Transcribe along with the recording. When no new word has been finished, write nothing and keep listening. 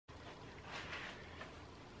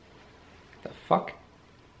the fuck?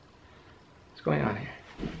 What's going on here?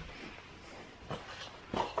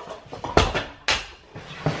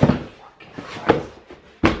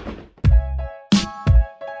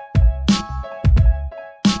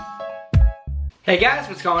 Hey guys,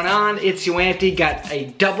 what's going on? It's your auntie. Got a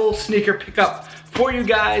double sneaker pickup for you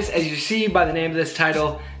guys. As you see by the name of this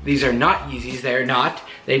title, these are not Yeezys. They're not.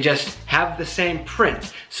 They just have the same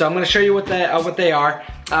print. So I'm going to show you what they are.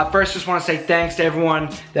 First, just want to say thanks to everyone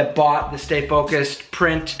that bought the Stay Focused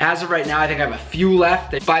print. As of right now, I think I have a few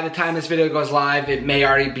left. By the time this video goes live, it may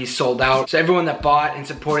already be sold out. So everyone that bought and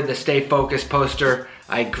supported the Stay Focused poster,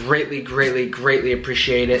 I greatly, greatly, greatly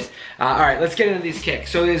appreciate it. All right, let's get into these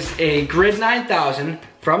kicks. So there's a Grid 9000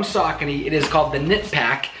 from Saucony. It is called the Knit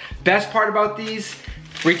Pack. Best part about these,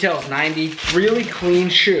 retails $90, really clean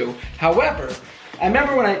shoe. However, I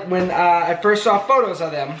remember when I first saw photos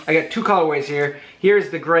of them, I got two colorways here.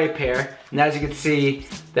 Here's the gray pair, and as you can see,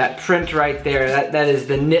 that print right there, that is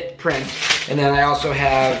the knit print. And then I also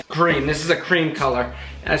have cream. This is a cream color.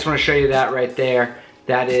 I just want to show you that right there.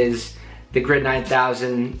 That is the Grid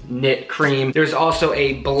 9000 knit cream. There's also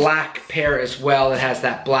a black pair as well that has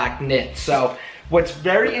that black knit. So what's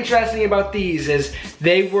very interesting about these is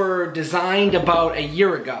they were designed about a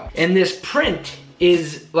year ago, and this print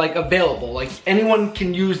is like available. Like anyone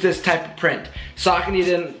can use this type of print. Saucony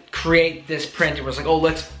didn't create this print. It was like, oh,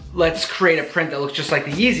 let's create a print that looks just like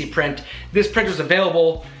the Yeezy print. This print was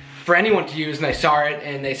available for anyone to use, and they saw it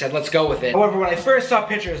and they said, let's go with it. However, when I first saw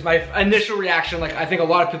pictures, my initial reaction, like I think a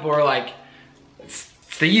lot of people were like, it's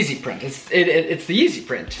the Yeezy print. It's the Yeezy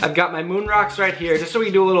print. I've got my moon rocks right here, just so we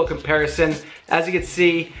can do a little comparison. As you can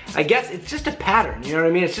see, I guess it's just a pattern. You know what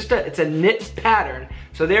I mean? It's a knit pattern.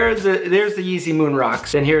 So there's the Yeezy moon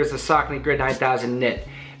rocks, and here's the Saucony Grid 9000 knit.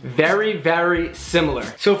 Very, very similar.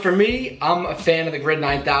 So for me, I'm a fan of the Grid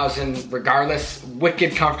 9000 regardless.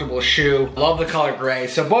 Wicked comfortable shoe. Love the color gray.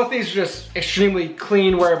 So both these are just extremely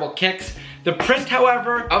clean, wearable kicks. The print,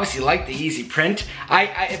 however, obviously like the Yeezy print.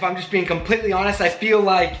 If I'm just being completely honest, I feel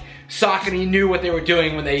like Saucony knew what they were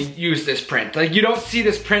doing when they used this print. Like, you don't see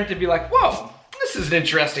this print and be like, whoa, this is an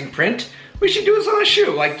interesting print. We should do this on a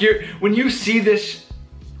shoe. Like, when you see this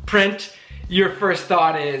print, your first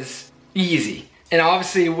thought is Yeezy. And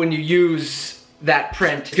obviously when you use that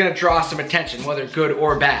print, it's gonna draw some attention, whether good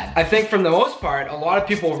or bad. I think from the most part, a lot of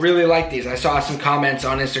people really like these. I saw some comments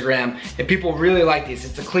on Instagram, and people really like these.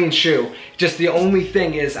 It's a clean shoe. Just the only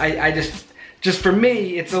thing is, just for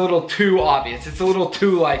me, it's a little too obvious. It's a little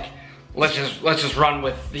too like, let's just run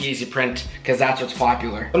with the Yeezy print, because that's what's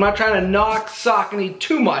popular. I'm not trying to knock Saucony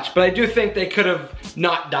too much, but I do think they could have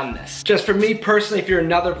not done this. Just for me personally, if you're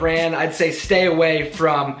another brand, I'd say stay away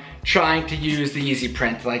from trying to use the Yeezy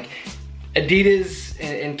print. Like, Adidas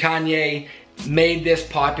and Kanye made this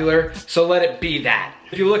popular, so let it be that.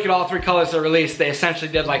 If you look at all three colors they released, they essentially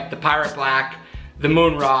did like the Pirate Black, the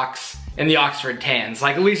Moon Rocks, and the Oxford Tans.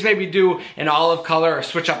 Like, at least maybe do an olive color or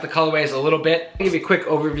switch up the colorways a little bit. I'll give you a quick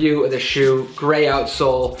overview of the shoe. Gray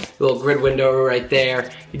outsole, little grid window right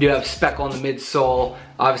there. You do have speckle in the midsole,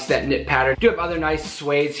 obviously that knit pattern. You do have other nice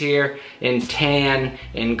suedes here in tan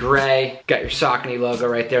and gray. Got your Saucony logo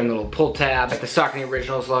right there in the little pull tab. Got the Saucony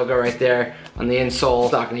Originals logo right there on the insole.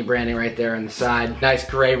 Saucony branding right there on the side. Nice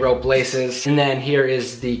gray rope laces. And then here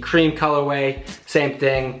is the cream colorway. Same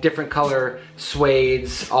thing, different color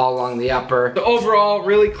suedes all along the upper. So overall,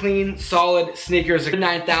 really clean, solid sneakers. The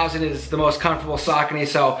 9000 is the most comfortable Saucony,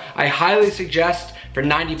 so I highly suggest for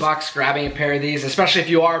 90 bucks grabbing a pair of these, especially if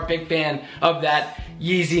you are a big fan of that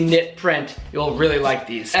Yeezy knit print. You'll really like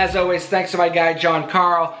these. As always, thanks to my guy John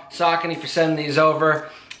Carl, Saucony, for sending these over.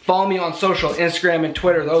 Follow me on social, Instagram and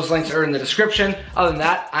Twitter. Those links are in the description. Other than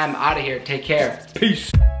that, I'm out of here. Take care. Peace.